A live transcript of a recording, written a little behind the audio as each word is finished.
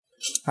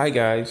Hi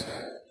guys,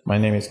 my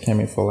name is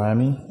Kemi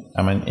Folami.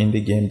 I'm an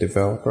indie game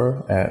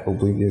developer at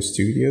Oblivion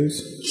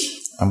Studios.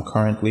 I'm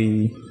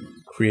currently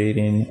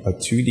creating a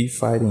 2D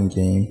fighting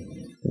game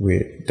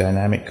with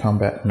dynamic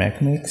combat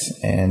mechanics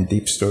and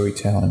deep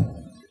storytelling.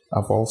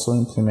 I've also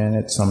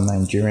implemented some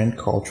Nigerian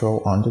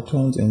cultural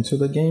undertones into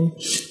the game,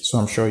 so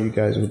I'm sure you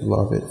guys would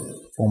love it.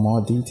 For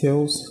more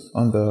details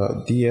on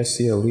the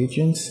DSC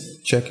Allegiance,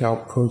 check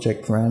out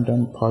Project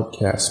Random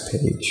podcast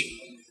page.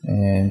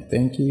 And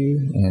thank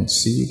you, and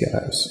see you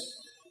guys.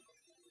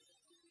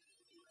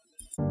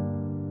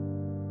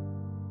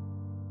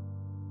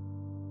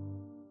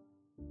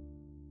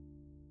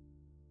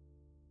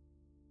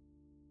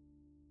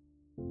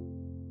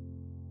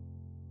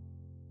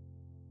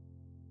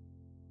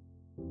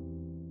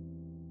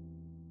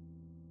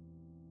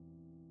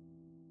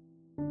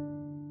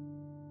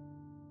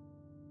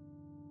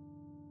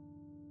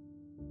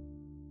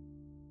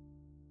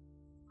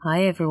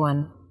 Hi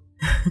everyone.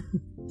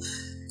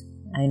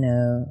 I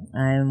know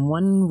I'm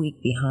 1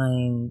 week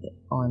behind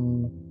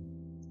on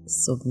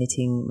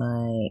submitting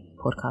my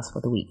podcast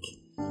for the week,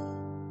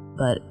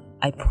 but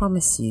I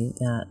promise you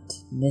that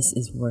this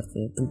is worth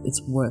it.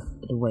 It's worth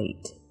the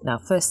wait. Now,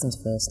 first things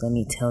first, let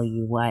me tell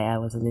you why I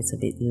was a little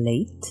bit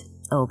late.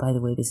 Oh, by the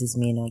way, this is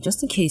Mina.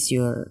 Just in case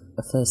you're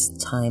a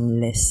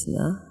first-time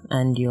listener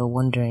and you're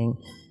wondering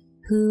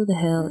who the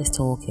hell is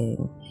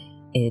talking,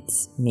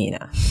 it's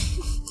Mina.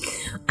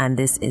 And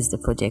this is the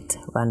Project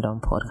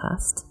Random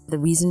podcast. The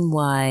reason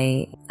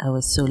why I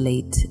was so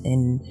late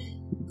in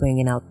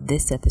bringing out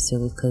this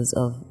episode is because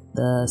of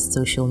the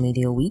social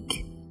media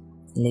week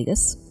in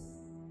Lagos.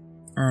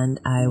 And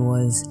I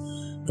was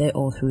there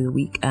all through the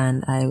week,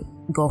 and I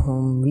got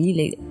home really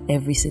late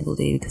every single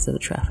day because of the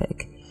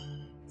traffic.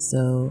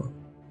 So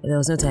there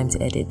was no time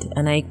to edit.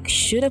 And I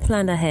should have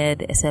planned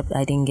ahead, except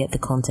I didn't get the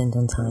content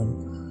on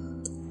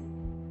time.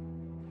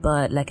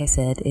 But like I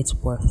said, it's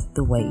worth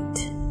the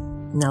wait.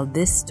 Now,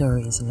 this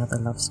story is another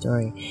love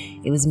story.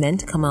 It was meant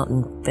to come out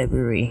in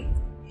February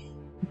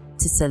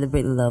to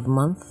celebrate Love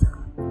Month,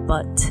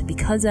 but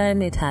because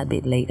I'm a tad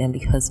bit late and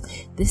because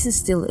this is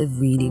still a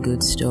really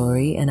good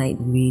story and I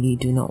really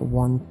do not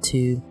want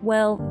to,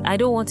 I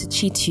don't want to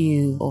cheat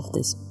you of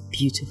this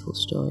beautiful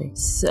story.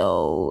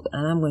 So,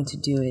 and I'm going to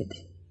do it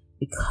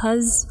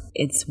because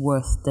it's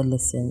worth the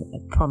listen,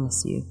 I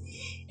promise you.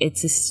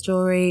 It's a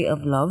story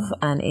of love,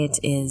 and it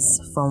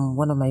is from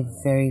one of my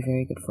very,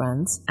 very good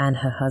friends and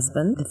her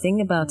husband. The thing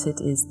about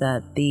it is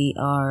that they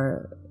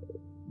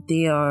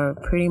are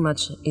pretty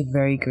much a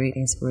very great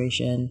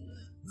inspiration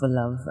for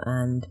love,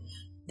 and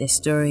their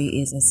story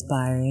is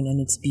inspiring and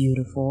it's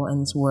beautiful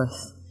and it's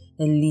worth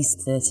at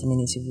least 30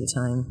 minutes of your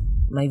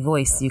time. My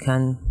voice, you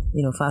can,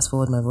 fast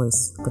forward my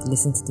voice, but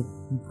listen to the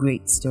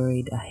great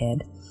story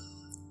ahead.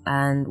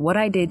 And what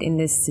I did in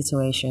this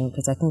situation,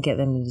 because I couldn't get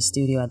them in the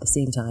studio at the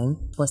same time,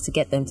 was to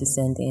get them to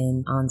send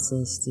in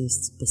answers to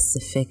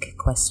specific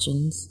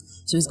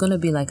questions. So it's going to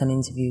be like an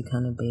interview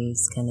kind of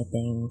based kind of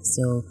thing.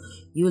 So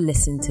you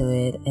listen to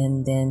it,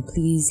 and then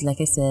please,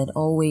 like I said,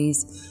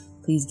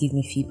 please give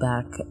me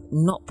feedback,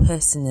 not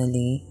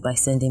personally by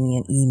sending me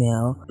an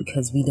email,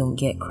 because we don't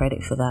get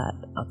credit for that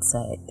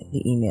outside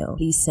the email.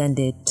 Please send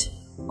it,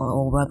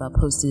 or rather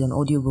post it on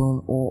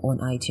Audioboom or on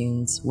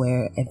iTunes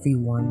where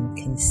everyone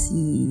can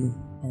see,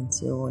 and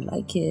so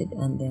like it,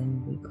 and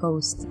then we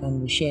post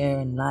and we share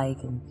and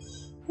like, and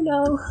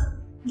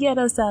get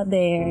us out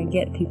there and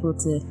get people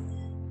to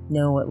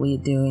know what we're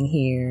doing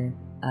here.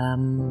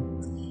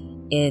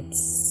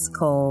 It's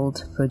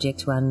called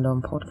Project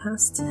Random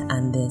Podcast,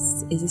 and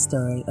this is a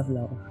story of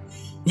love.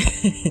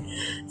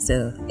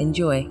 So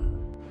enjoy.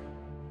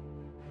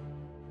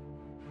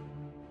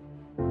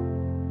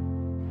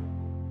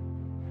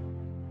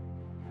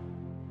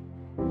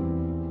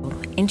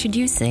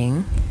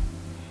 Introducing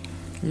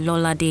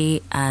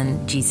Lolade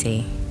and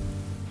Jite.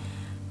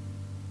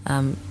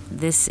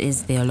 This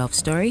is their love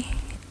story,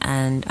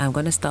 and I'm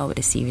going to start with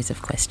a series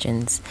of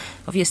questions.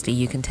 Obviously,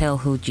 you can tell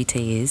who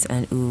Jite is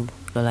and who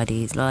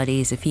Lolade is.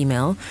 Lolade is a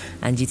female,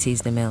 and Jite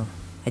is the male.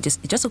 It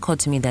just occurred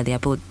to me that they are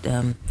both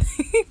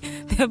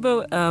they're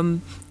both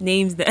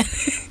names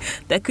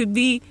that could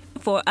be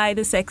for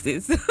either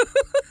sexes.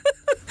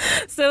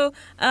 So,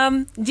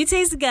 Jite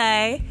is the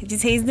guy,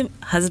 Jite is the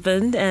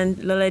husband, and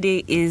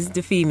Lolade is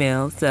the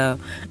female, so,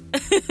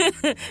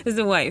 is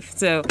the wife.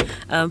 So,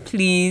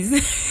 please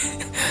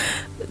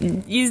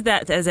use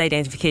that as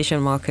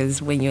identification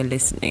markers when you're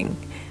listening.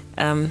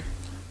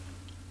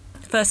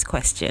 First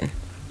question.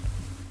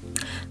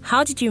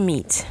 How did you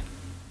meet?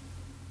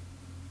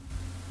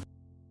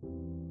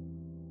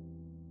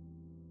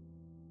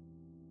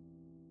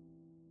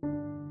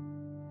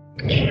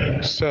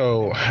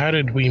 So, how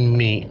did we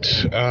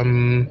meet? I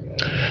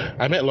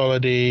met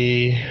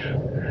Lolade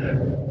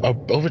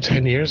over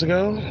 10 years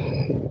ago,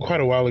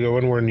 quite a while ago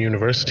when we were in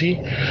university.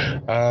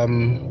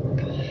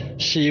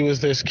 She was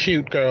this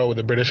cute girl with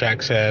a British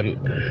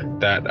accent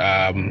that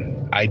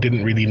I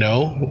didn't really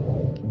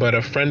know, but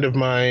a friend of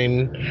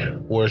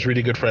mine was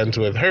really good friends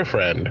with her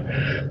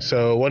friend.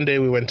 So one day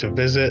we went to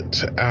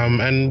visit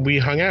and we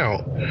hung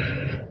out.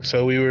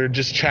 So we were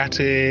just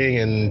chatting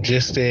and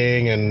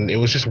gisting, and it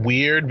was just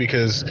weird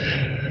because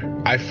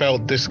I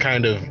felt this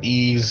kind of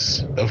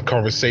ease of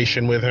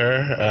conversation with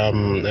her,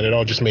 and it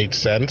all just made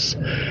sense.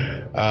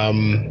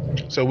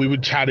 So we were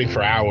chatting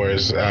for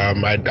hours.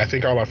 I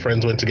think all our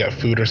friends went to get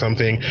food or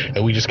something,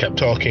 and we just kept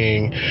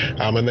talking.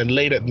 And then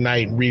late at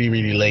night, really,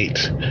 really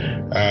late,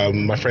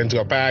 my friends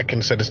got back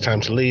and said it's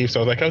time to leave. So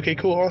I was like, okay,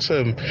 cool,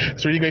 awesome.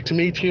 It's really great to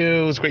meet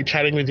you. It was great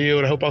chatting with you,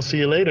 and I hope I'll see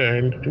you later.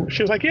 And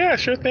she was like, yeah,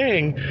 sure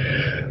thing.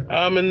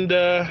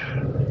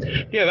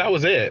 Yeah, that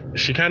was it.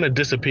 She kind of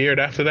disappeared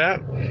after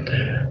that.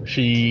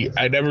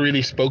 I never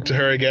really spoke to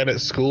her again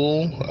at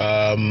school.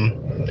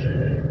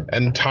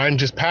 And time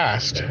just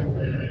passed.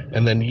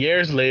 And then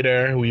years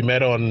later, we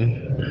met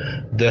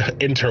on the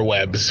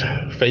interwebs,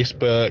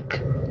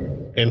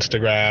 Facebook,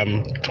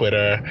 Instagram,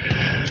 Twitter.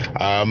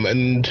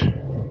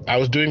 And I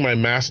was doing my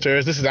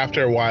master's. This is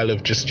after a while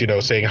of just,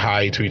 saying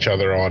hi to each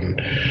other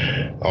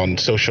on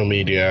social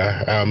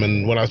media.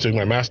 And when I was doing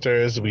my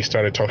master's, we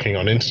started talking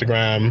on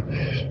Instagram.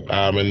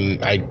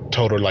 And I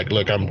told her,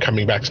 look, I'm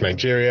coming back to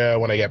Nigeria.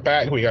 When I get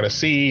back, we got to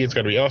see. It's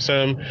going to be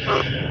awesome.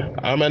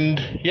 And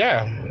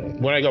yeah,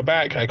 when I got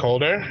back, I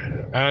called her,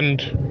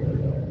 and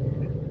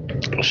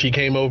she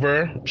came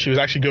over. She was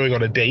actually going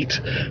on a date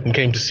and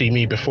came to see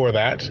me before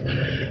that.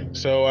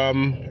 So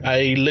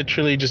I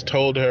literally just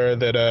told her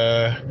that,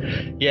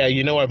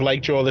 I've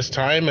liked you all this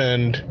time,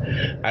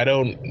 and I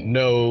don't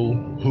know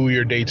who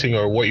you're dating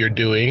or what you're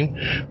doing,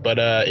 but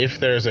if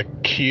there's a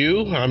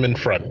queue, I'm in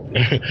front.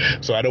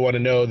 So I don't want to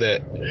know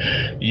that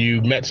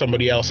you met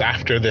somebody else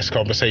after this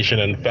conversation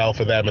and fell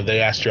for them and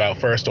they asked you out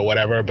first or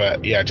whatever,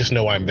 but yeah, just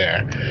know I'm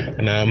there.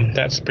 And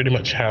that's pretty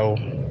much how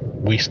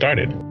we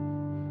started.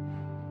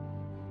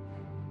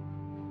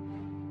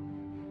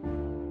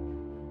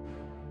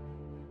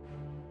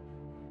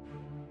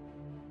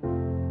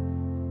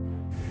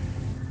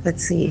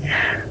 Let's see.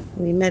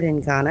 We met in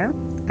Ghana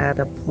at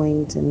a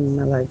point in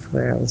my life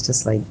where I was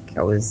just I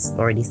was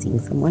already seeing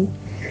someone.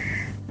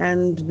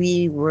 And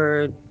we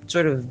were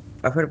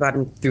I heard about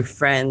him through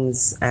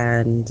friends,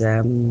 and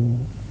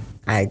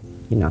it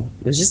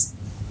was just,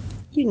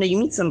 you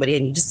meet somebody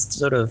and you just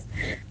sort of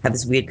have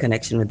this weird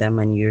connection with them,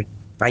 and you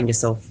find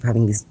yourself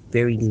having this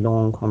very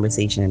long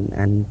conversation.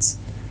 And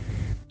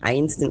I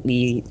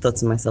instantly thought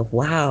to myself,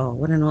 wow,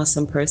 what an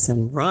awesome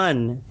person.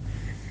 Run.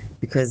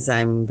 Because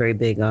I'm very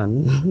big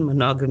on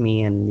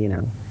monogamy,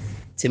 and,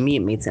 to me, it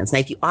made sense. Now,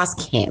 if you ask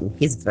him,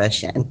 his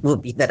version will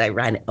be that I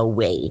ran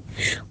away.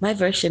 My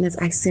version is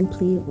I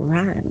simply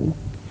ran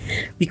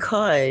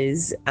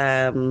because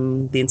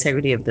the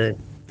integrity of the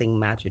thing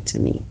mattered to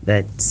me,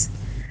 that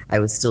I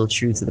was still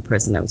true to the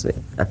person I was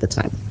with at the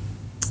time.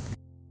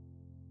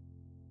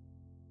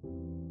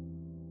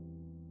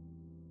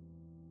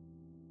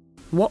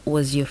 What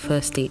was your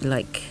first date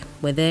like?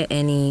 Were there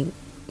any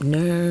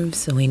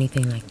nerves or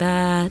anything like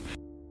that?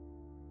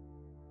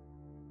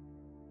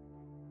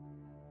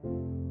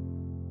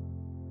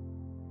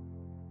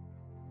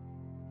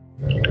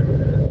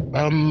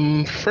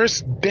 Our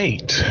first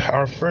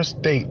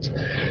date,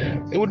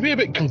 it would be a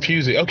bit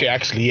confusing. Okay,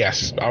 actually,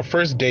 yes. Our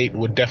first date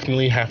would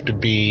definitely have to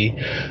be,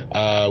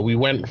 we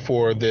went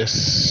for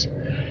this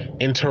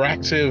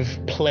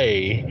interactive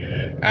play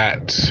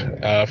at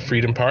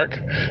Freedom Park.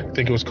 I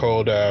think it was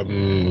called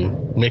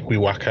Make We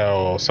Waka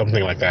or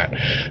something like that.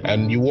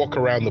 And you walk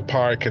around the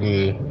park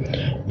and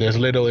there's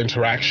little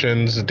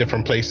interactions at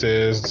different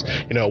places.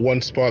 At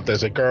one spot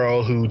there's a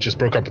girl who just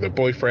broke up with her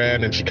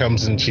boyfriend, and she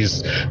comes and she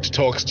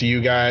talks to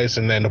you guys,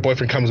 and then the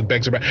boyfriend comes and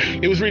begs her back.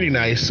 It was really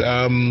nice.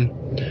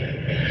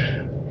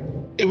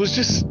 It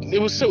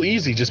was so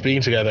easy just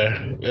being together.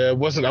 I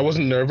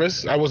wasn't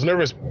nervous. I was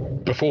nervous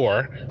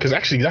before, because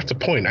actually that's the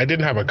point. I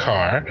didn't have a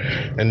car,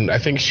 and I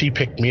think she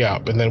picked me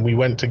up, and then we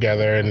went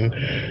together, and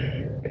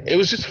it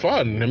was just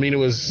fun. I mean, it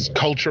was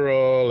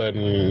cultural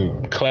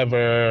and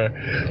clever,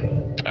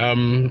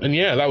 and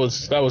yeah, that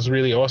was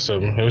really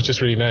awesome. It was just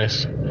really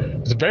nice.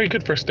 It was a very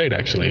good first date,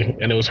 actually,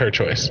 and it was her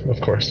choice,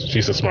 of course.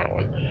 She's a smart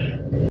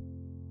one.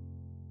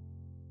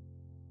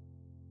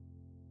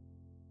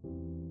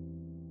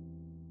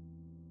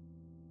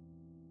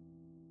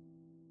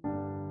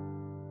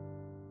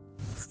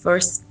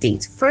 First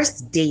date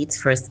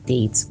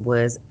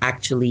was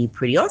actually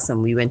pretty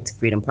awesome. We went to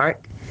Freedom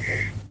Park.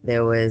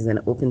 There was an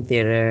open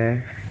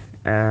theater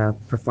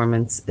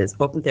performance. This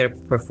open theater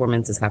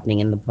performance is happening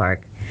in the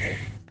park,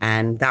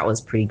 and that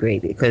was pretty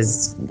great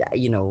because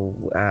he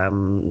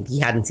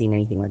hadn't seen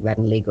anything like that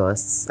in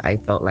Lagos. I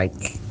felt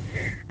like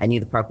I knew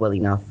the park well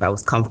enough. I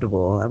was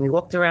comfortable, and we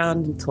walked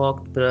around and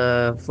talked. But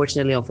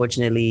unfortunately, an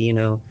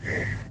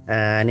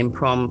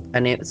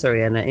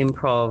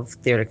improv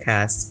theater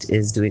cast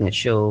is doing a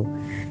show,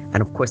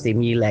 and of course they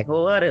knew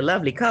oh, what a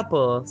lovely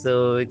couple.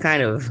 So it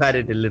kind of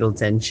added a little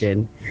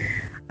tension.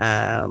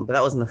 But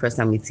that wasn't the first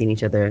time we'd seen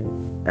each other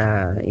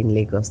in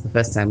Lagos. The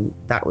first time,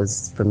 that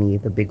was for me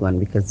the big one,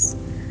 because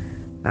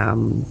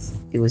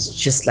it was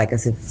just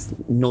as if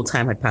no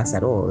time had passed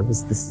at all. It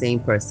was the same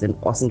person,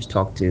 awesome to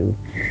talk to,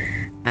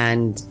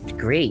 and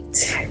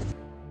great.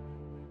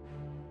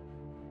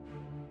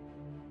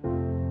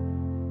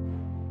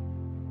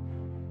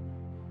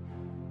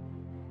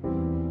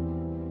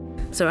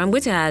 So I'm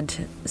going to add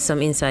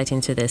some insight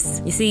into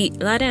this. You see,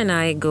 Lada and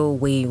I go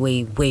way,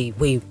 way, way,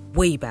 way,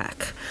 way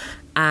back.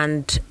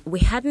 And we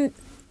hadn't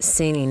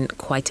seen in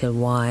quite a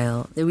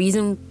while. The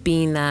reason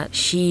being that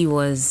she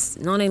was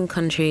not in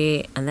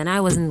country and then I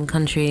wasn't in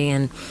country,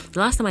 and the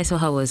last time I saw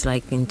her was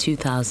like in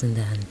 2000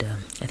 and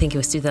I think it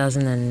was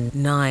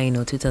 2009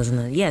 or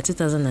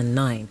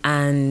 2009,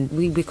 and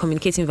we were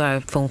communicating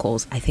via phone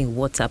calls, I think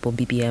WhatsApp or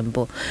BBM,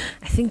 but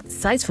I think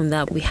aside from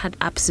that we had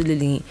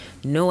absolutely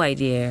no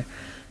idea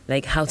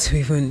like how to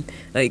even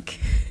like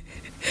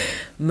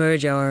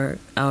merge our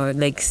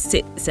like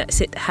sit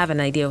have an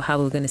idea of how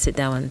we're going to sit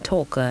down and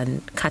talk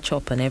and catch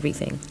up and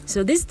everything.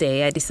 So this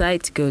day I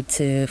decided to go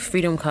to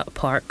Freedom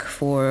Park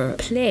for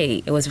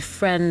play. It was a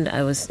friend,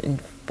 I was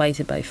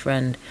invited by a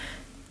friend,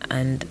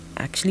 and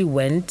actually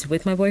went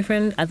with my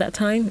boyfriend at that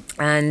time.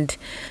 And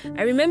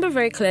I remember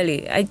very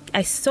clearly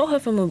I saw her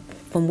from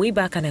way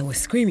back, and I was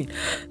screaming,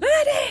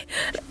 Lolade!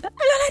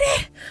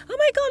 Lolade! Oh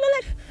my god,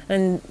 Lolade!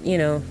 And you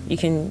know, you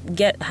can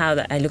get how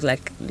that I look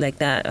like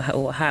that,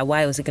 or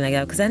why I was looking like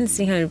that, because I hadn't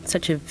seen her in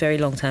such a very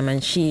long time,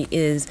 and she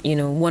is, you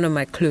know, one of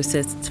my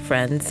closest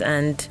friends.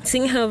 And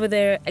seeing her over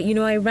there, you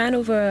know, I ran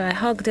over, I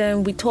hugged her,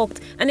 and we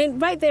talked, and then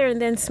right there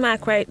and then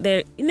smack right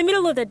there in the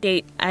middle of that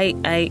date,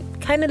 I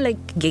kind of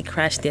like gate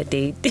crashed their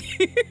date.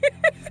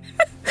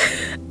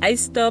 I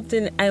stopped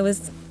and I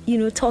was, you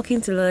know,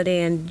 talking to Lorde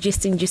and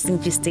gisting,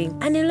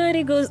 and then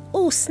Lorde goes,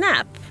 oh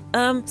snap,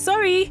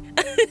 sorry,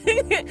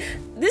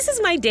 this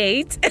is my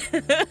date,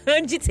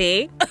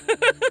 GT.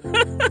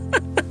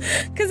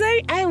 Because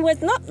I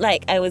was not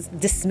like I was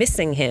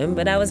dismissing him,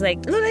 but I was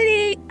like,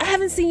 Lorde, I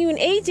haven't seen you in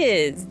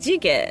ages, do you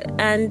get?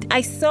 And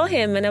I saw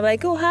him and I'm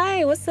like, oh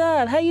hi, what's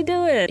up, how you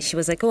doing? She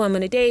was like, oh, I'm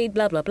on a date,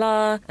 blah blah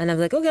blah. And I'm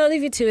like, okay, I'll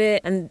leave you to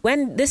it. And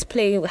when this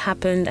play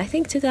happened, I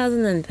think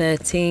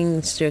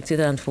 2013 stroke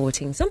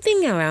 2014,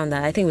 something around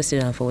that, I think it was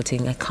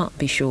 2014, I can't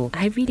be sure.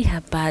 I really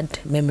have bad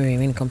memory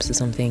when it comes to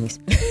some things.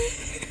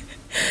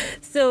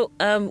 So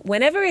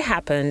whenever it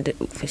happened,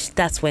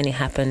 that's when it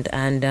happened.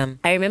 And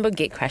I remember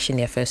gate crashing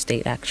their first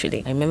date,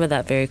 actually. I remember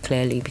that very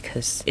clearly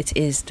because it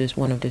is just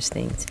one of those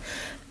things.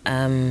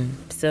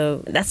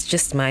 So that's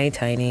just my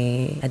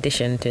tiny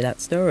addition to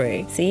that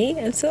story. See,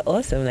 I'm so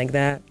awesome like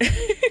that.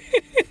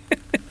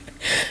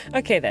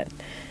 Okay then,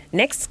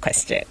 next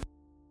question.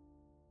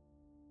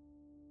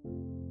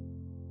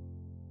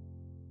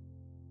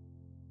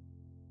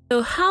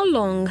 So how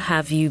long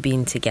have you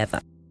been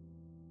together?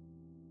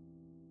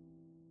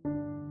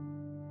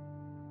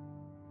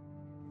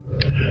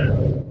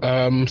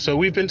 So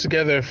we've been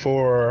together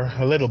for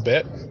a little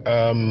bit.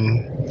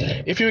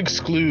 If you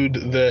exclude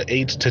the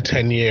 8 to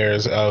 10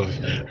 years of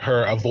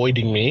her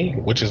avoiding me,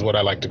 which is what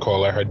I like to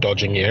call her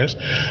dodging years,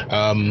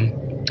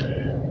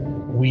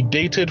 we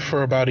dated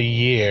for about a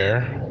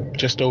year,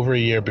 just over a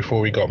year before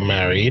we got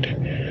married.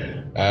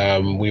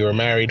 We were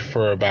married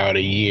for about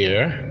a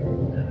year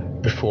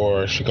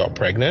before she got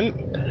pregnant.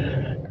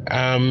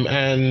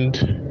 And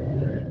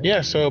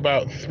yeah, so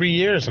about 3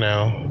 years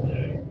now.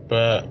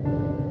 But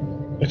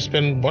it's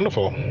been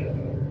wonderful.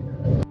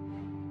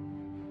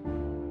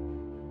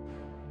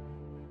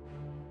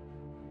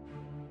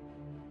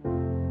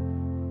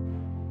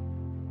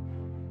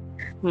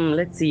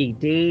 Let's see,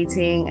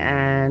 dating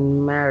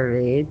and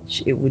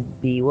marriage, it would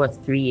be what,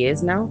 3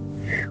 years now?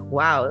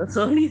 Wow, it's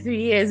only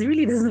 3 years. It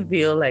really doesn't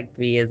feel like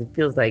 3 years. It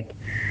feels like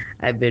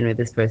I've been with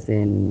this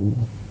person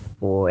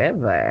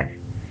forever.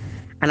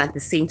 And at the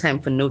same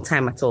time, for no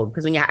time at all.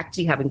 Because when you're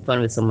actually having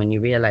fun with someone,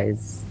 you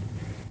realize,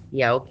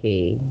 yeah,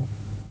 okay.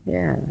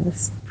 Yeah,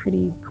 that's a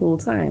pretty cool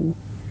time.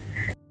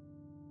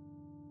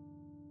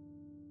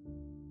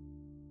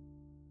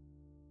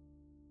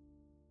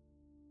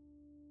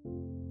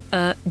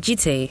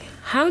 Jite,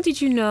 how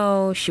did you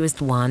know she was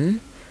the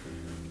one?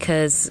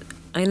 Because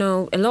I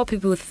know a lot of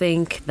people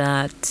think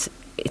that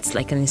it's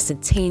like an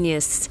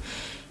instantaneous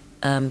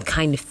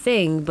kind of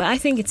thing, but I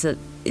think it's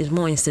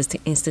more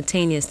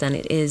instantaneous than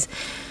it is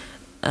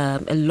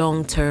a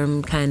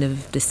long-term kind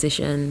of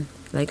decision.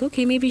 Like,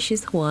 okay, maybe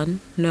she's the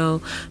one.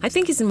 No, I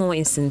think it's more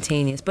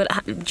instantaneous. But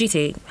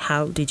Jite,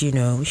 how did you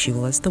know she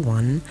was the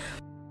one?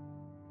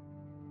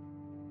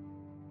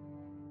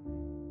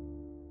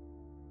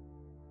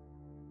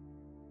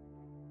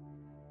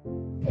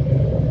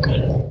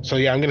 So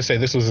yeah, I'm going to say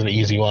this was an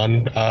easy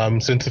one.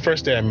 Since the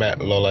first day I met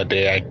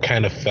Lolade, I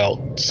kind of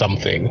felt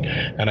something.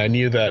 And I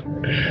knew that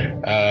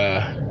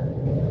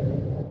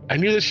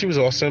she was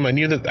awesome. I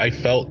knew that I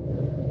felt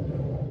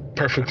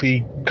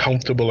perfectly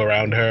comfortable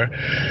around her.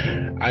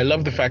 I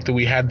love the fact that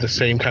we had the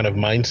same kind of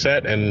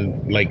mindset,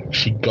 and like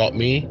she got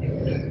me.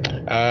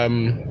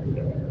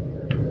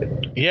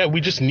 Yeah, we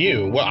just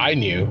knew. Well, I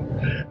knew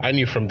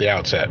from the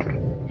outset,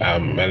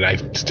 and I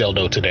still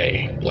know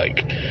today.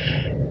 Like,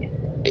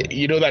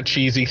 you know that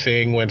cheesy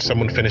thing when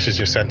someone finishes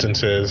your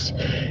sentences?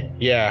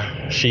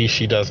 Yeah,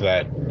 she does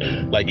that.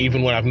 Like,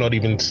 even when I've not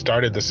even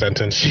started the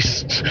sentence,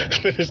 she's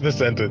finished the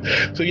sentence.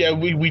 So yeah,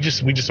 we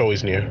just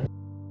always knew.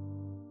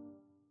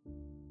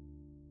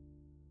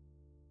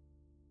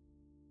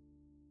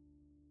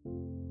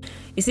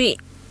 You see,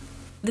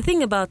 the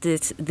thing about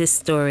this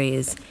story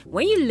is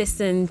when you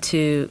listen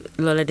to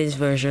Lolade's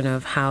version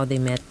of how they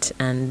met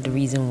and the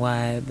reason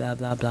why blah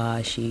blah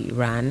blah she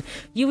ran,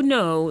 you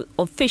know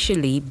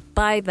officially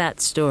by that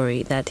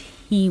story that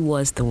he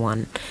was the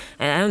one.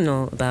 And I don't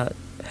know about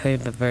her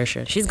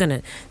version. She's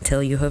gonna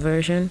tell you her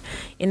version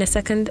in a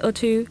second or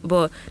two.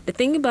 But the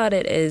thing about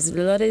it is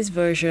Lolade's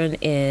version,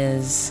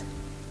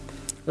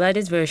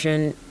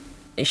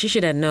 she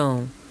should have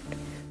known.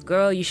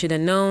 Girl, you should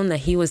have known that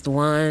he was the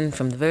one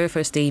from the very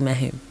first day you met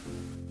him.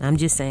 I'm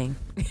just saying.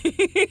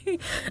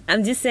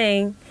 I'm just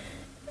saying.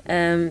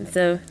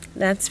 So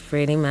that's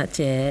pretty much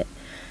it.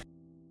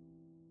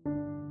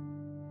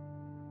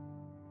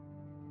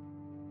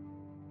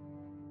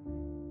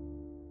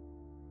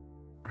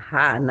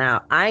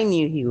 Now I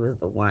knew he was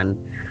the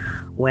one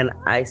when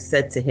I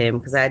said to him,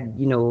 because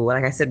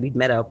like I said, we'd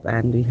met up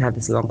and we had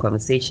this long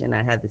conversation.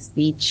 I had the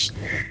speech.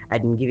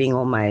 I'd been giving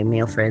all my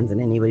male friends and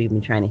anybody who'd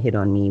been trying to hit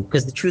on me,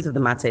 because the truth of the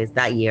matter is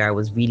that year I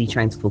was really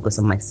trying to focus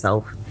on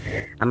myself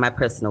and my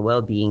personal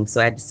well-being.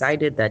 So I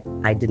decided that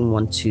I didn't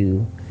want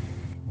to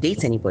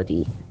date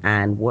anybody.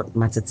 And what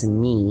mattered to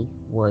me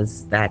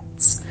was that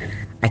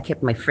I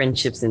kept my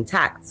friendships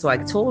intact. So I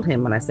told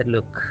him and I said,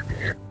 look,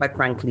 quite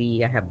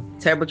frankly, I have a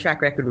terrible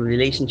track record with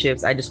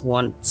relationships. I just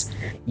want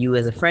you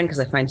as a friend because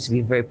I find you to be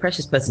a very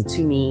precious person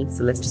to me.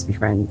 So let's just be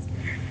friends.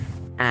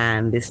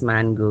 And this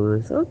man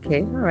goes,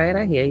 okay, all right,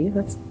 I hear you.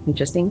 That's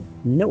interesting.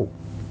 No.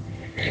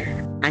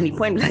 And he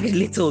point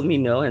blankly told me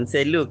no and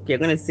said, look, you're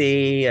going to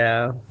say,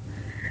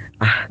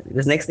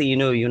 this next thing you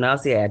know, you now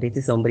say I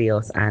dated somebody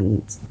else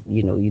and,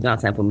 you don't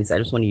have time for me. So I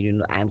just want you to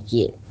know I'm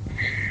here.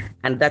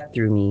 And that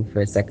threw me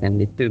for a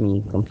second. It threw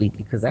me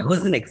completely because I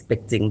wasn't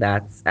expecting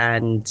that.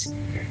 And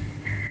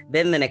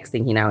then the next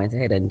thing he now went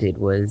ahead and did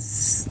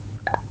was,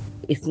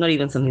 it's not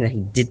even something that he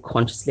did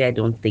consciously. I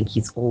don't think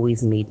he's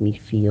always made me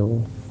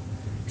feel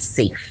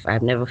safe.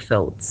 I've never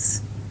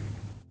felt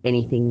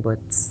anything but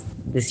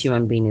this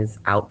human being is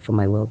out for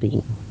my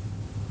well-being.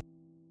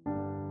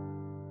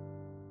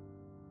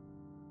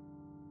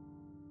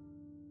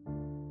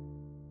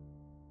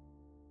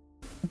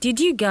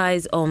 Did you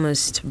guys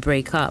almost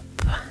break up?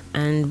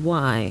 And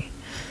why?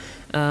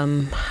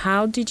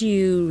 How did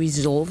you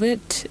resolve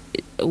it?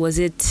 Was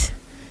it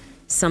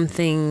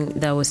something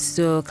that was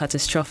so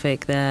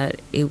catastrophic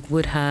that it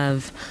would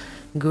have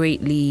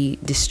greatly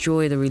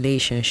destroyed the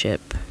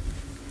relationship?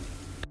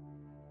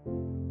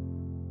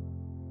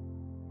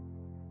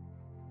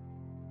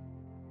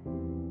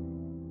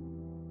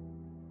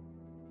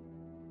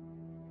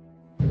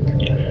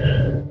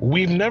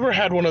 We've never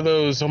had one of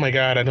those, oh my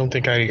God, I don't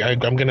think we're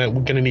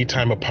gonna need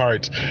time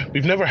apart.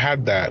 We've never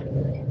had that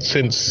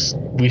since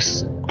we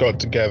got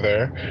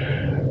together.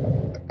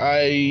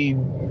 I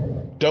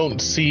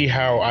don't see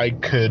how I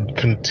could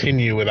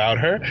continue without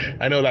her.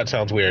 I know that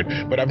sounds weird,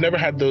 but I've never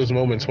had those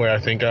moments where I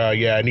think,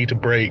 yeah, I need to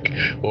break,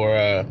 or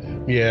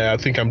yeah,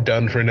 I think I'm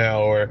done for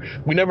now, or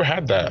we never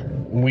had that.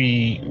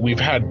 We've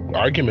had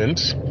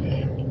arguments,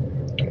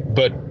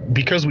 but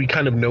because we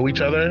kind of know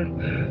each other,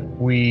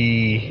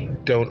 we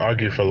don't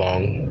argue for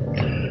long.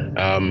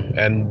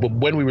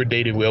 And when we were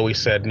dating, we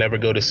always said never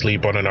go to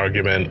sleep on an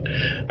argument.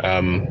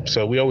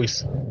 So we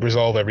always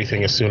resolve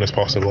everything as soon as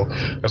possible,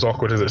 as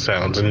awkward as it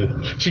sounds.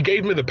 And she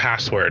gave me the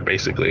password,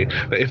 basically,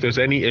 that if there's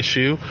any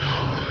issue,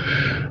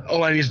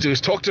 all I need to do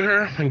is talk to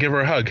her and give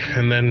her a hug,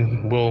 and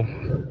then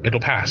it'll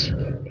pass.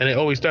 And it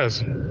always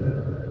does.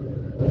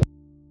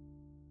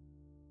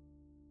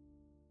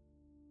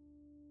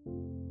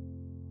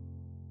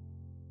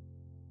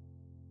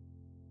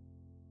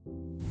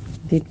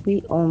 Did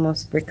we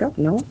almost break up?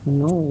 No,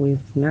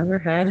 we've never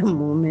had a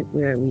moment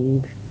where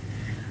we've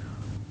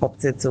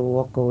opted to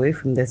walk away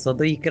from this.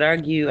 Although you could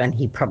argue, and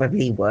he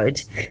probably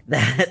would,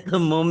 that the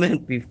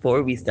moment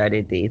before we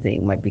started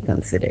dating might be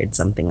considered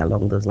something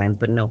along those lines.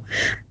 But no,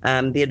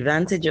 the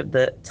advantage of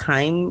the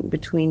time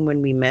between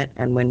when we met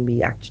and when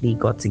we actually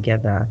got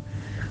together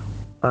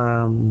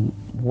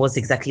was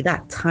exactly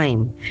that,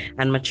 time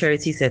and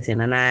maturity set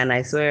in, and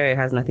I swear it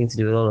has nothing to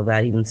do with all of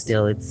that. Even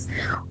still, it's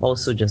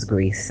also just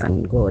grace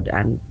and God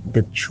and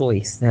the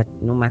choice that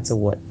no matter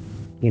what,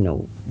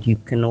 you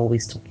can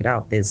always talk it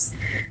out. There's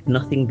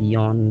nothing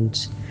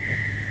beyond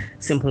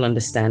simple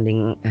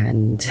understanding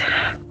and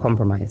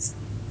compromise.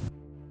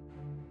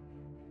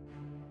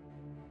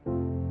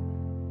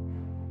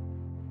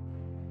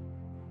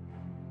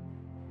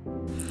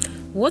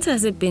 What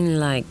has it been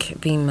like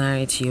being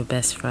married to your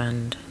best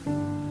friend?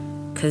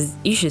 Because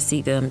you should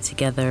see them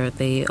together.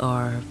 They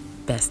are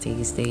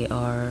besties. They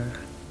are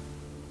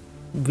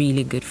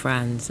really good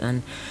friends.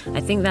 And I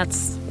think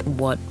that's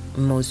what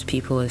most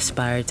people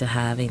aspire to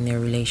have in their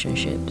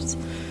relationships.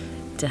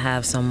 To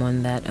have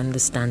someone that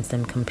understands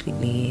them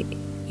completely,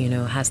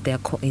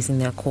 is in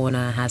their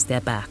corner, has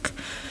their back.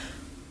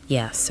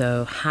 Yeah,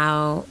 so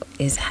how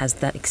has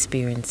that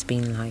experience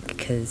been like?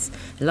 Because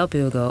a lot of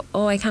people go,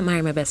 oh, I can't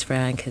marry my best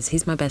friend because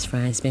he's my best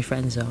friend, he's been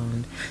friend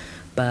zoned.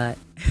 But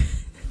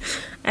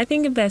I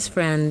think a best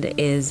friend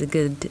is a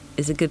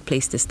good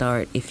place to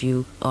start if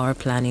you are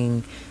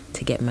planning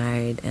to get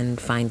married and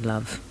find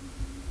love.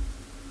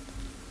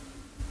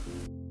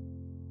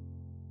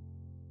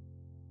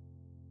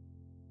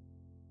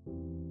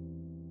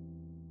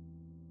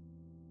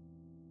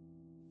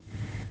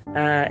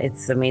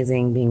 It's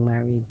amazing being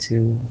married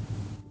to,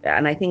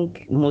 and I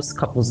think most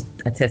couples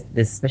attest to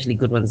this, especially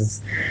good ones,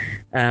 is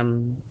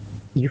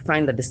you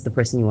find that this is the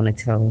person you want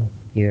to tell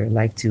your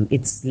life to.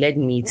 It's led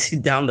me to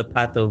down the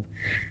path of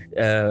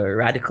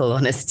radical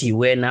honesty,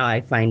 where now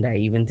I find I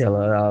even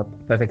tell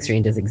perfect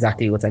strangers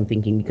exactly what I'm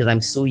thinking, because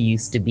I'm so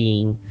used to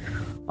being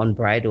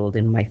unbridled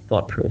in my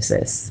thought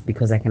process,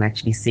 because I can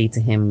actually say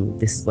to him,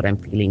 this is what I'm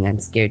feeling. I'm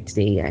scared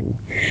today. I'm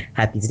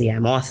happy today.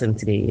 I'm awesome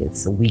today.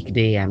 It's a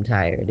weekday. I'm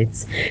tired.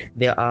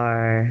 There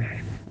are,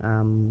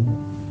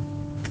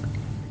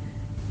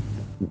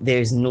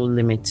 there's no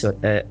limit to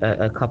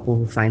a couple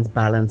who finds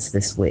balance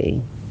this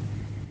way,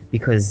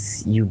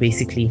 because you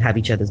basically have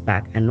each other's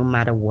back. And no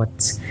matter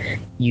what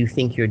you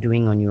think you're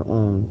doing on your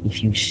own,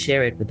 if you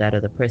share it with that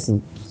other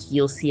person,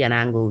 he'll see an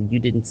angle you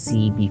didn't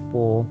see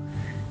before,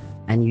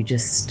 and you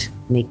just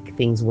make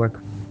things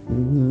work.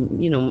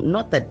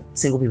 Not that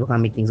single people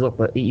can't make things work,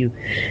 but you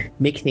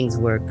make things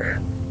work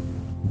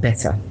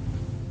better.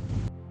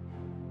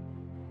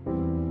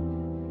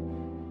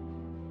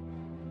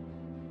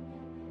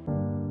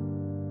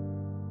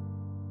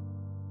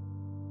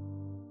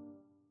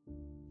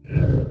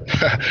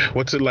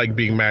 What's it like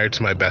being married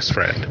to my best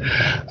friend?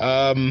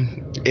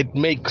 It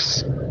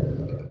makes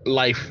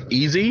life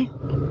easy,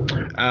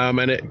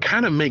 and it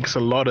kind of makes a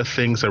lot of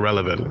things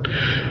irrelevant.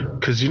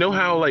 Because you know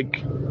how, like,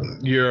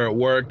 you're at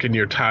work and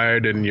you're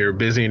tired and you're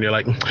busy and you're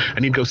like, I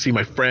need to go see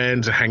my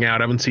friends and hang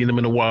out. I haven't seen them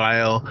in a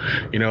while.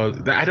 I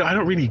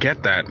don't really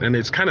get that, and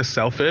it's kind of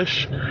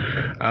selfish.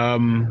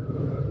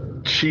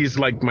 She's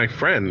like my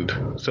friend,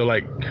 so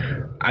like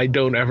I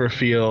don't ever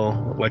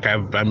feel like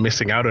I'm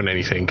missing out on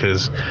anything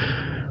because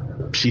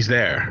she's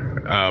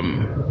there.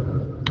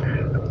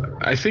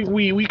 I think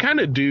we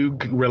kind of do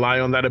rely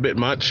on that a bit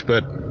much,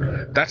 but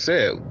that's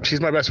it. She's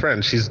my best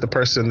friend. She's the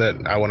person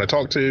that I want to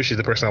talk to. She's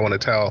the person I want to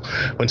tell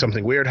when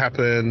something weird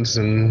happens.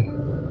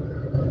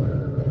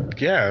 And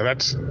yeah,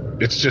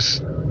 it's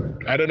just,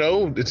 I don't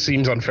know, it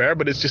seems unfair,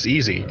 but it's just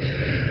easy.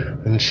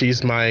 And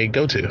she's my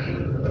go-to.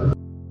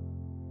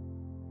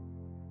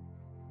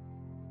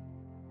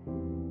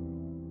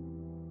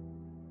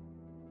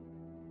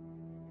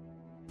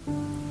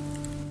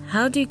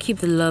 How do you keep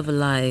the love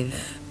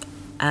alive?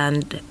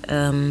 And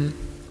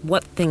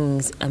what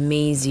things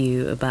amaze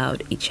you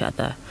about each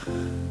other?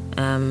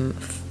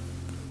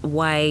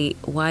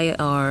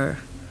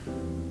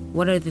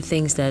 What are the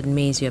things that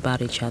amaze you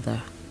about each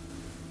other?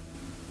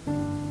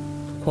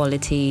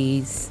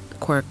 Qualities,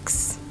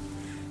 quirks,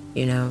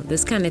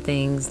 those kind of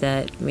things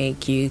that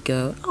make you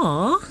go,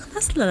 oh,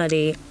 that's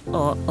lovely.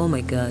 Oh my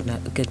God, my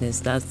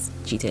goodness, that's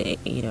Gita,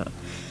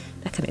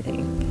 that kind of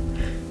thing.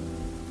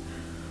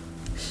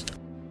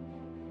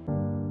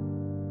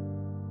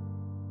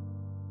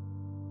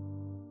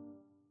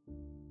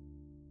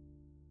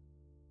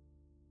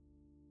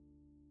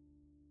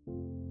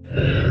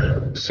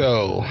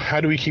 So, how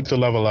do we keep the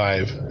love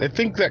alive? I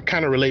think that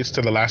kind of relates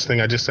to the last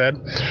thing I just said.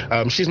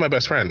 She's my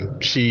best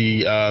friend.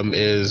 She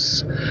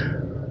is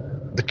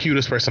the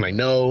cutest person I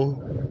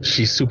know.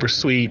 She's super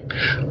sweet.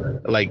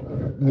 Like,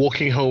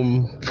 walking in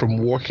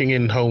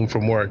home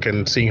from work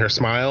and seeing her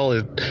smile,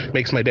 it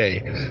makes my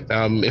day.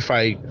 If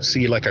I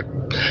see like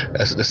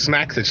a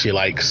snack that she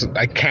likes,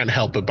 I can't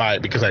help but buy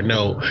it because I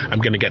know I'm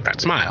going to get that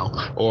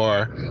smile.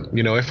 Or,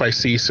 if I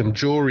see some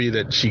jewelry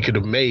that she could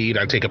have made,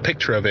 I take a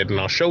picture of it and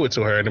I'll show it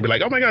to her and I'll be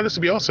like, oh my God, this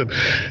would be awesome.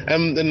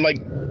 And like,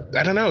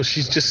 I don't know,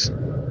 she's just,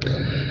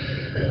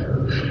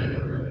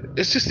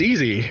 it's just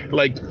easy.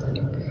 Like,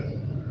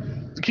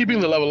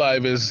 keeping the love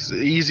alive is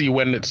easy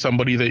when it's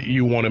somebody that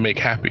you want to make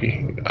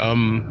happy.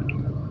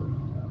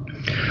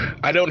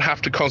 I don't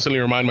have to constantly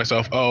remind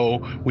myself, I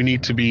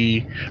need to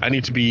be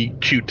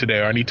cute today,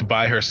 or I need to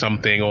buy her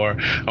something, or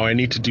I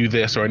need to do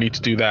this, or I need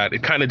to do that.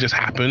 It kind of just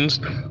happens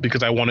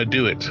because I want to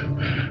do it.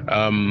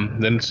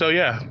 And so,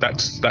 yeah,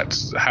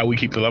 that's how we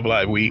keep the love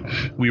alive. We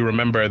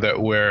remember that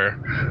we're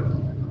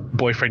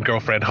boyfriend,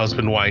 girlfriend,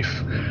 husband,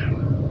 wife,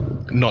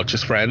 not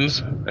just friends.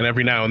 And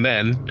every now and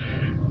then,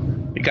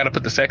 you got to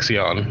put the sexy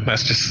on.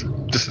 That's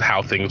just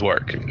how things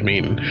work. I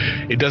mean,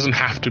 it doesn't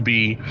have to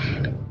be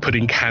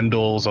putting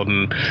candles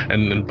on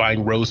and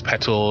buying rose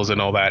petals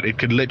and all that. It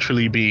could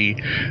literally be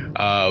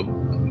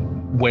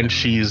when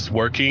she's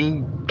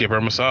working, give her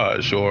a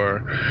massage, or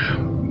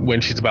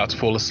when she's about to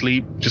fall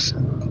asleep, just,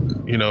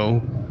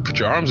 put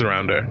your arms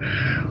around her.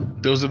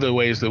 Those are the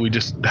ways that we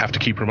just have to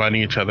keep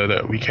reminding each other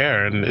that we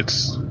care. And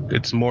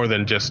it's more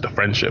than just a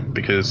friendship,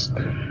 because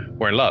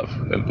we're in love.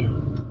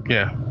 And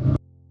yeah.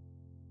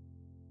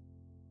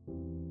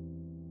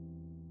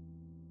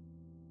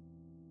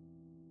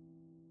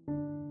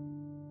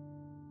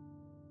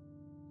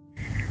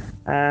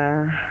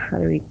 How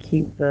do we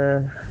keep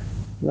the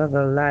love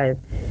alive?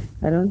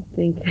 I don't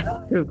think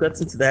we've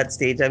gotten to that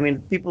stage. I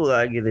mean, people will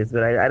argue this,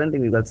 but I don't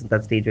think we've gotten to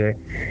that stage where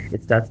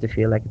it starts to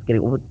feel like it's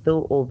getting.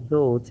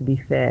 Although to be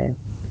fair,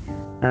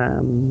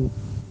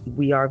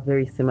 we are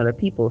very similar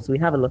people, so we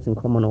have a lot in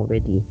common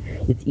already.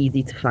 It's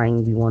easy to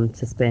find we want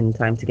to spend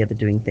time together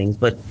doing things,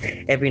 but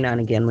every now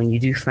and again, when you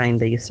do find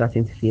that you're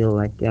starting to feel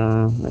like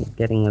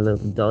getting a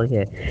little dull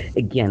here,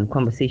 again,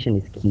 conversation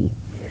is key.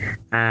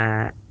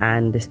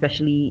 And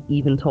especially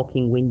even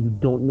talking when you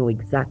don't know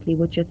exactly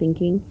what you're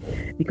thinking,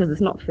 because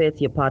it's not fair to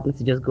your partner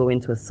to just go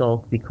into a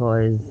sulk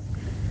because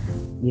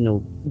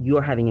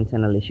you're having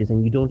internal issues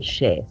and you don't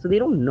share, so they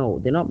don't know.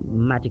 They're not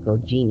magical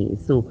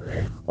genies. So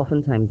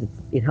oftentimes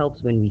it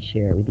helps when we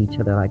share with each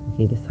other, like,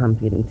 okay, this is how I'm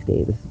feeling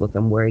today, this is what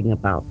I'm worrying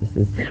about, this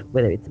is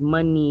whether it's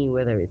money,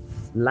 whether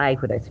it's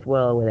life, whether it's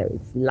fuel, whether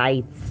it's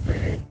lights,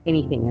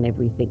 anything and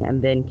everything.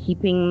 And then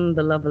keeping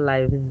the love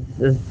alive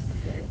is as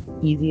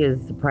easy as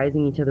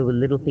surprising each other with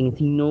little things.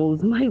 He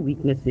knows my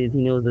weaknesses,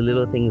 he knows the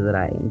little things that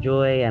I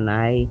enjoy, and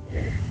I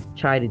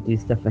try to do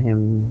stuff for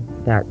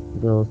him that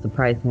will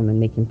surprise him and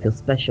make him feel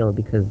special,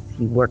 because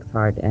he works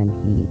hard and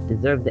he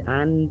deserves it,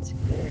 and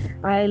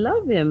I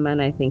love him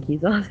and I think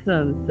he's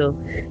awesome.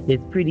 So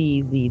it's pretty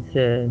easy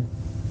to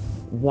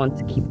want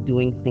to keep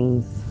doing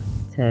things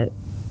to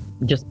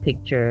just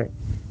picture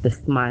the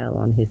smile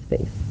on his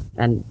face,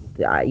 and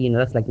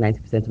that's like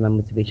 90% of my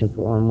motivation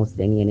for almost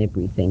any and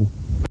everything.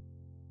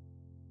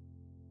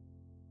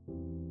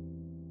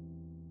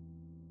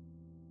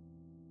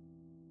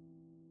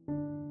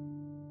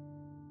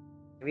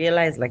 I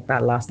realized like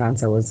that last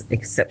answer was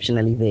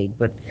exceptionally vague,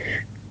 but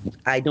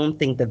I don't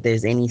think that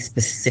there's any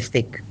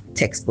specific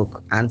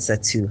textbook answer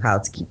to how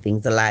to keep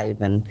things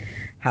alive and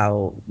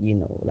how,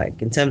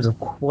 like in terms of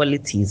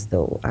qualities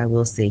though, I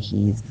will say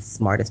he's the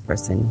smartest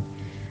person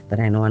that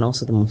I know, and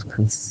also the most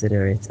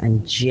considerate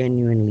and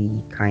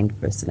genuinely kind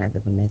person I've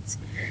ever met.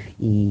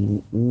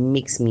 He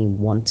makes me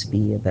want to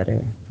be a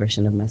better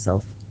version of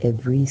myself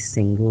every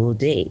single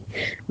day,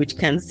 which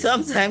can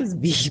sometimes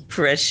be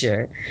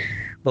pressure,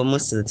 but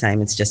most of the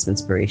time it's just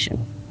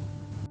inspiration.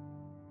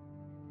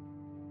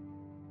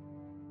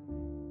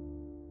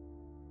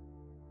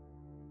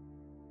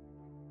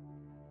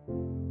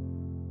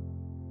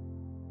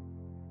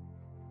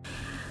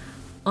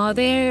 Are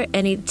there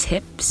any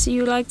tips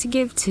you like to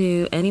give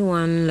to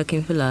anyone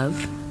looking for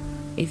love?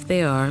 If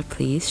there are,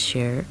 please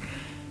share,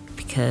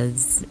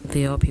 because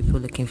there are people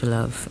looking for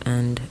love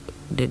and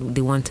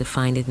they want to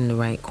find it in the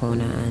right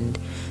corner, and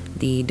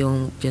they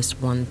don't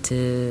just want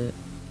to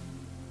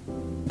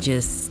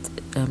just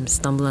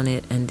stumble on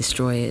it and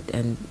destroy it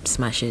and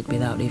smash it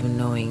without even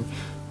knowing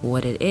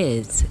what it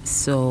is.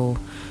 So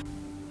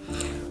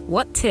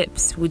what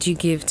tips would you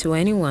give to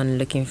anyone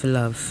looking for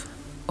love,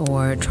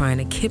 or trying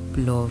to keep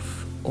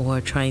love, or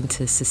trying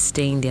to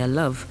sustain their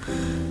love?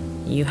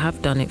 You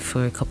have done it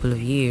for a couple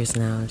of years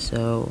now,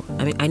 so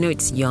I know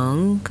it's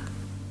young.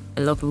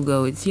 A lot of people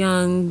go, it's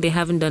young, they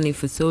haven't done it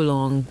for so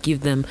long,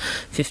 give them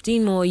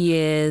 15 more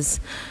years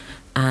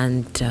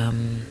and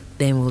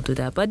then we'll do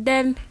that. But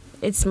then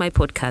it's my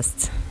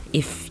podcast.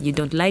 If you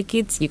don't like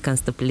it, you can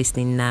stop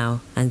listening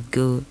now and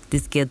go,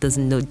 this girl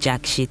doesn't know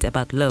jack shit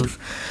about love.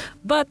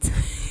 But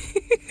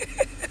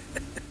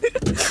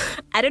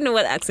I don't know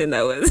what accent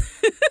that was.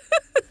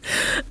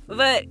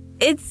 But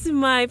it's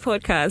my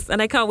podcast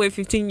and I can't wait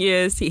 15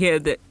 years to hear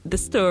the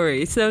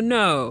story. So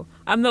no,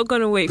 I'm not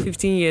going to wait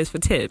 15 years for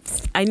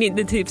tips. I need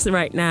the tips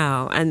right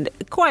now, and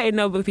quite a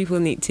number of people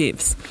need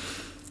tips.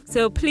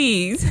 So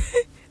please,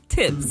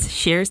 tips,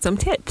 share some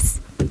tips.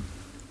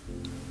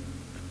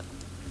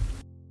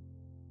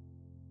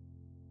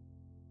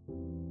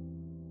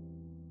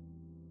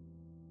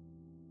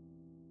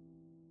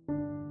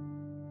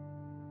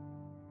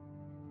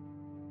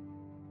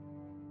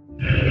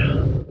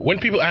 When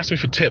people ask me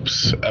for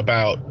tips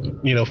about,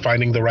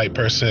 finding the right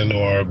person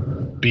or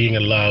being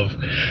in love,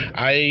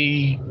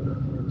 I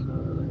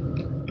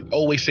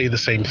always say the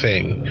same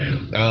thing.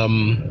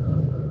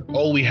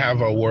 All we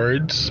have are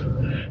words.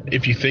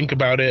 If you think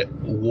about it,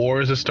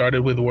 wars have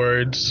started with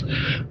words.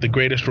 The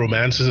greatest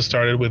romances have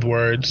started with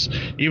words.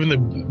 Even the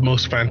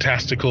most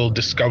fantastical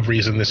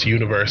discoveries in this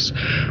universe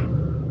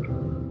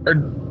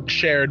are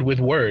shared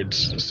with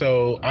words.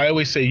 So I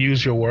always say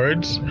use your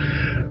words.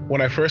 When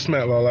I first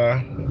met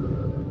Lola,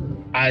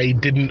 I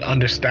didn't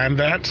understand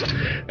that,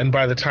 and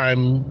by the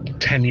time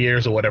 10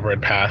 years or whatever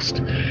had passed,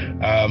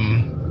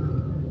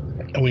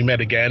 and we met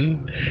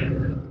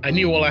again, I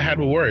knew all I had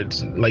were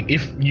words. Like,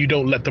 if you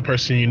don't let the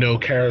person you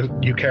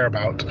care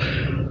about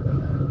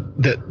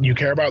that you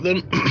care about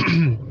them,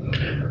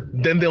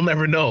 then they'll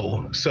never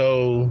know.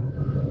 So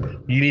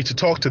you need to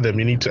talk to them.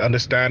 You need to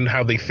understand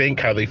how they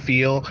think, how they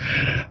feel,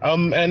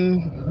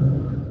 and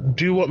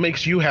do what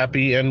makes you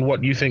happy and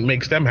what you think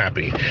makes them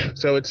happy.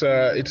 So it's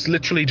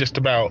literally just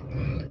about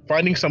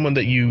finding someone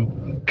that you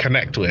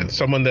connect with,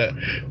 someone that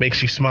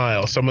makes you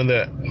smile, someone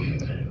that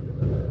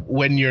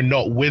when you're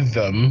not with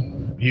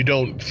them, you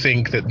don't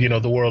think that,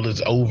 the world is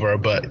over,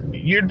 but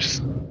you're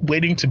just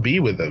waiting to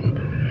be with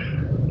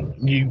them.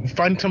 You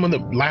find someone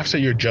that laughs at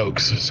your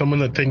jokes, someone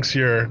that thinks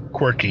you're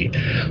quirky,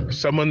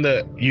 someone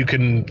that you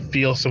can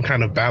feel some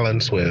kind of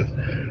balance with,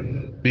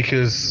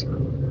 because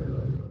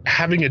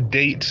having a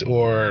date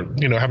or,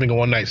 having a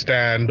one-night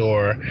stand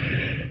or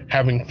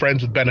having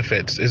friends with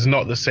benefits is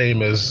not the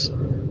same as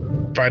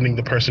finding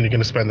the person you're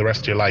going to spend the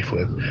rest of your life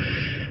with.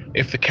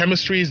 If the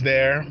chemistry is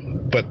there,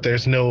 but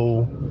there's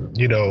no,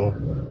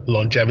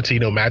 longevity,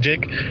 no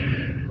magic,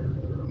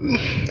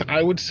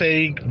 I would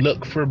say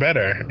look for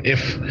better.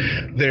 If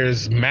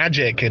there's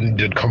magic and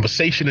the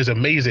conversation is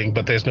amazing,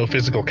 but there's no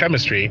physical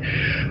chemistry,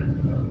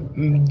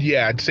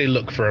 yeah, I'd say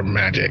look for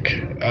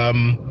magic.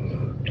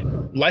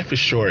 Life is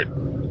short.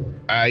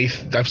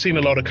 I've seen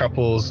a lot of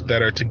couples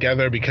that are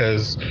together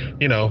because,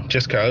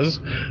 just cause,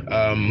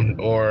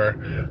 or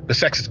the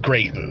sex is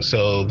great,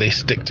 so they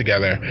stick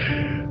together.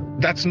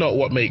 That's not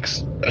what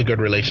makes a good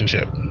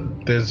relationship.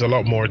 There's a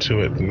lot more to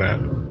it than that.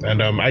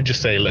 And I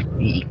just say,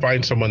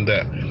 find someone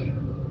that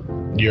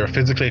you're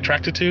physically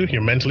attracted to,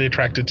 you're mentally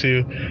attracted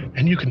to,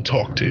 and you can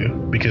talk to,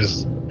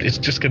 because it's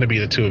just going to be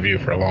the two of you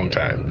for a long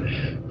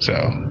time.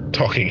 So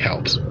talking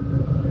helps.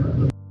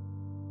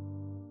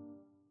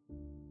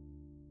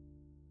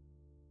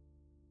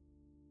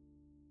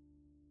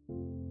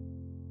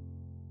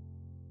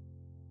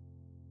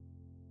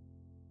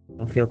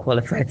 I don't feel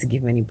qualified to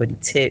give anybody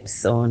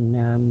tips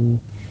on,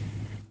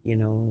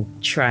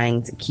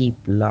 trying to keep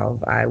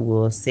love. I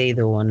will say,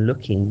 though, on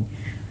looking,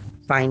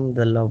 find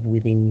the love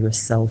within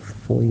yourself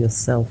for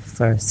yourself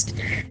first.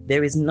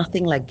 There is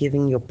nothing like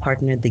giving your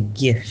partner the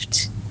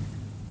gift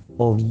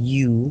of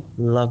you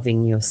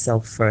loving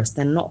yourself first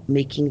and not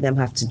making them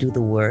have to do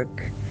the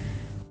work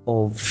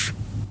of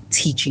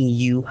teaching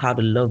you how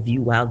to love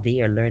you while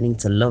they are learning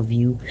to love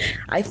you.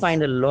 I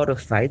find a lot of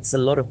fights, a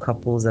lot of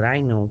couples that I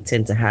know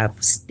tend to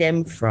have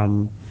stem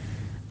from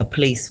a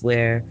place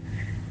where,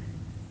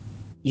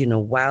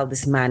 while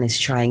this man is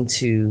trying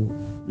to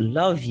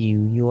love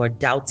you, you are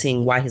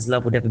doubting why his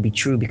love would ever be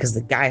true because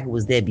the guy who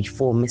was there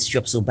before messed you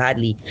up so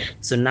badly.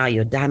 So now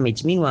you're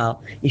damaged.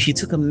 Meanwhile, if you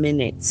took a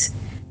minute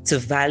to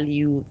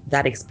value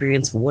that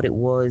experience for what it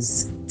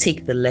was,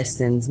 take the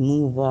lessons,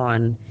 move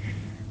on,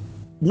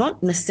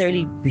 not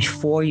necessarily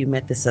before you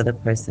met this other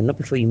person, not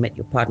before you met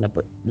your partner,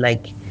 but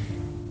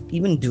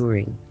even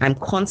during. I'm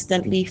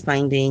constantly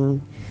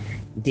finding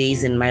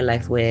days in my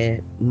life where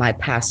my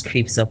past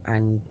creeps up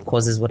and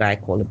causes what I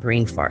call a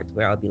brain fart,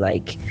 where I'll be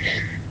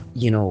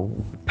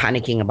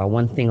panicking about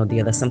one thing or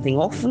the other,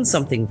 often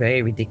something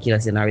very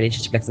ridiculous in our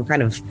relationship, like some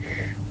kind of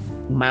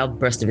mild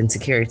burst of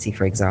insecurity,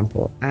 for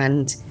example.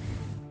 And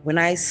when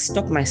I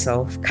stop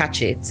myself,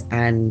 catch it,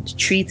 and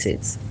treat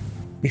it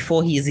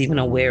before he is even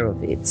aware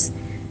of it,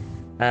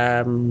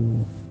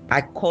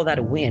 I call that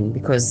a win,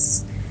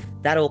 because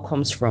that all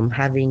comes from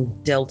having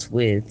dealt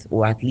with,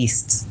 or at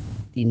least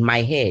in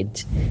my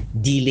head,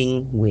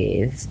 dealing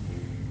with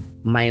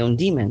my own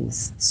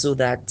demons, so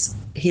that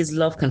his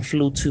love can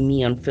flow to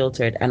me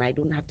unfiltered and I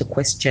don't have to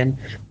question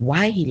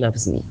why he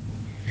loves me.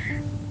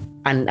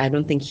 And I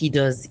don't think he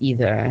does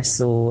either.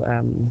 So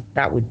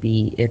that would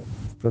be it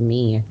for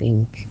me. I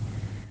think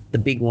the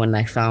big one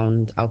I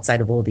found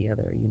outside of all the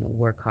other,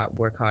 work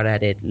hard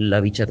at it,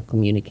 love each other,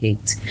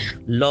 communicate,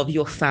 love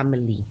your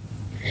family.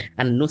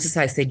 And notice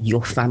I said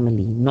your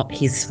family, not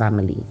his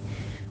family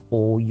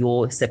or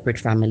your separate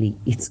family.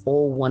 It's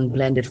all one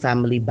blended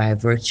family by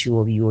virtue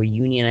of your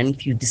union. And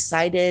if you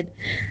decided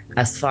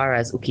as far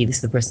as, okay, this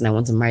is the person I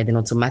want to marry, then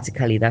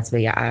automatically that's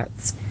where you're at.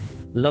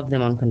 Love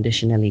them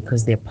unconditionally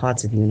because they're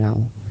part of you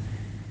now.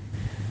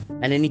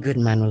 And any good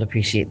man will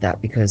appreciate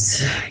that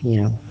because,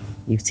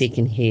 you've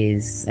taken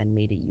his and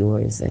made it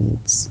yours, and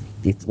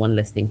it's one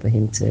less thing for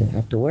him to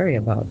have to worry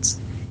about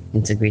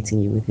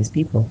integrating you with his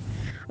people.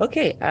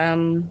 Okay,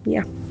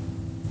 yeah.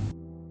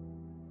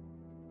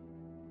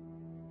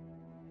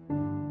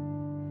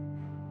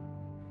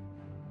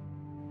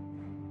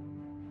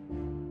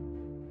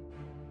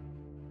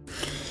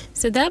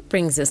 So that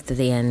brings us to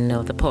the end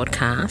of the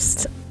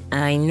podcast.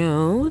 I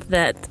know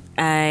that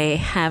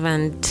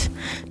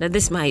that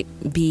this might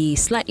be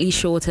slightly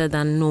shorter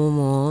than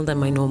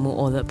my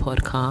normal other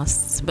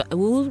podcasts, but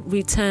we'll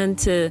return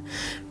to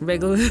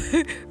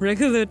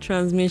regular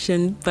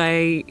transmission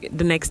by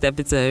the next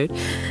episode.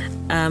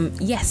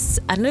 Yes,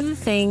 another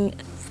thing,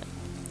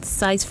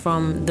 aside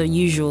from the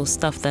usual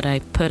stuff that I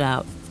put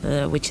out,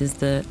 which is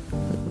the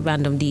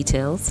random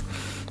details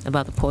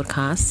about the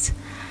podcast,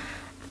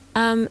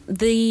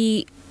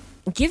 the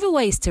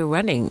giveaway is still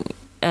running.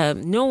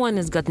 No one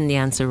has gotten the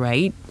answer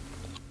right.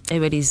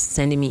 Everybody's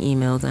sending me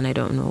emails and I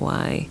don't know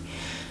why.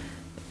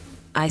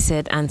 I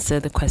said answer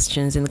the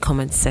questions in the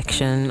comments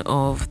section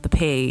of the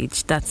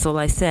page. That's all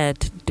I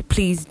said.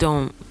 Please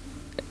don't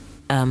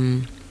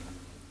send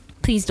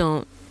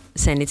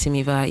it to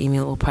me via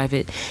email or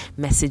private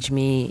message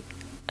me.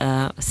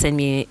 Send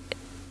me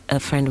a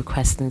friend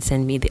request and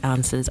send me the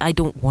answers. I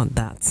don't want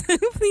that.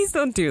 Please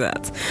don't do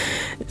that.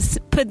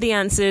 Put the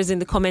answers in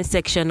the comment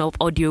section of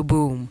Audio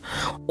Boom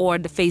or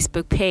the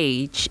Facebook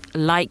page.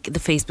 Like the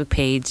Facebook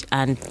page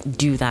and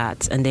do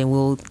that, and then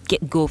we'll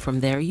go from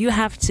there. You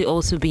have to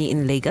also be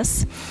in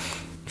Lagos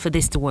for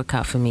this to work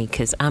out for me,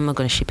 because I'm not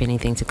going to ship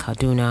anything to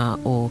Kaduna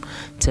or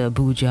to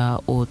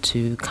Abuja or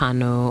to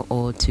Kano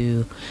or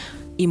to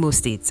Imo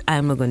states.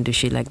 I'm not going to do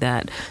shit like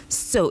that.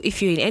 So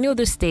if you're in any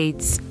other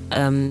states,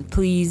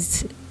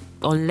 please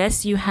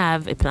unless you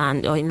have a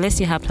plan, or unless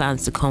you have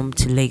plans to come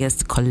to Lagos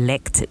to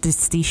collect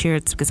these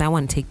t-shirts, because I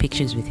want to take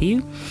pictures with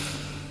you,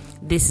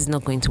 this is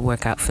not going to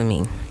work out for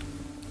me.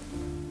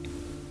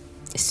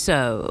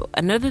 So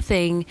another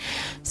thing,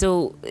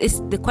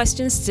 the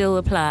questions still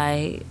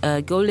apply.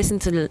 Go listen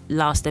to the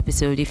last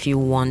episode if you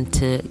want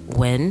to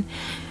win.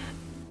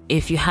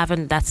 If you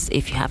haven't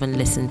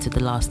listened to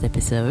the last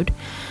episode.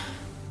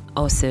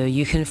 Also,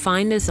 you can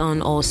find us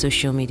on all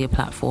social media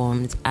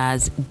platforms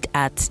as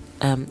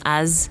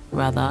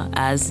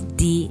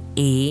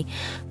DA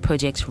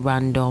Project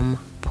Random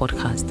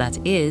Podcast. That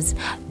is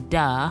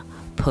the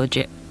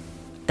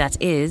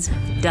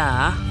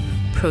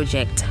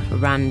Project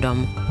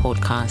Random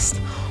Podcast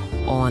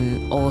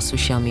on all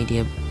social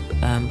media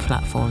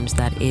platforms.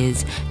 That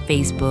is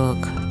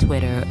Facebook,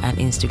 Twitter, and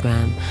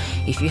Instagram.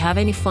 If you have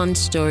any fun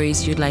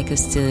stories you'd like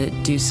us to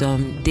do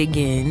some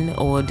digging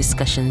or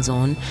discussions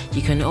on,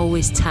 you can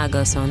always tag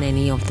us on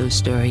any of those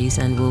stories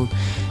and we'll,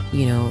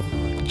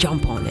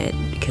 jump on it,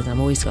 because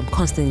I'm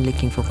constantly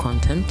looking for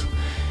content.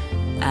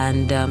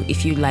 And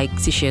if you'd like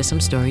to share some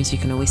stories, you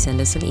can always send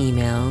us an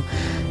email,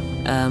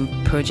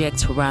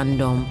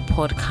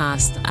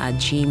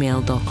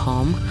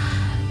 projectrandompodcast@gmail.com.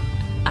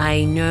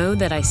 I know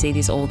that I say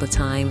this all the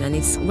time, and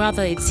it's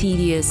rather a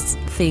tedious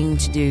thing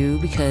to do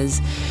because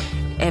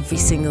every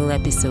single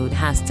episode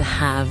has to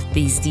have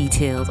these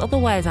details.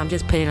 Otherwise, I'm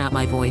just putting out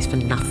my voice for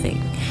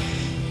nothing.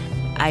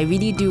 I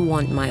really do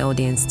want my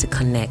audience to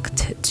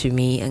connect to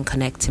me and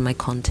connect to my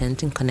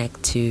content and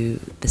connect to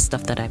the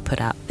stuff that I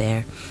put out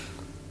there.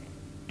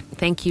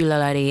 Thank you,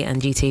 Lalade and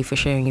GT, for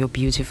sharing your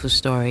beautiful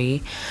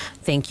story.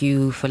 Thank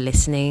you for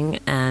listening,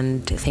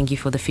 and thank you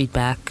for the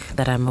feedback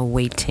that I'm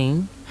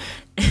awaiting.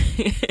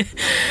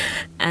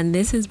 And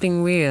this has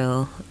been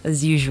real,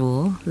 as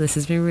usual. This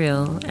has been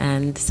real,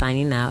 and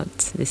signing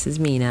out. This is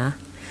Mina.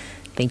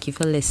 Thank you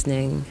for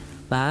listening.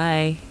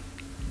 Bye.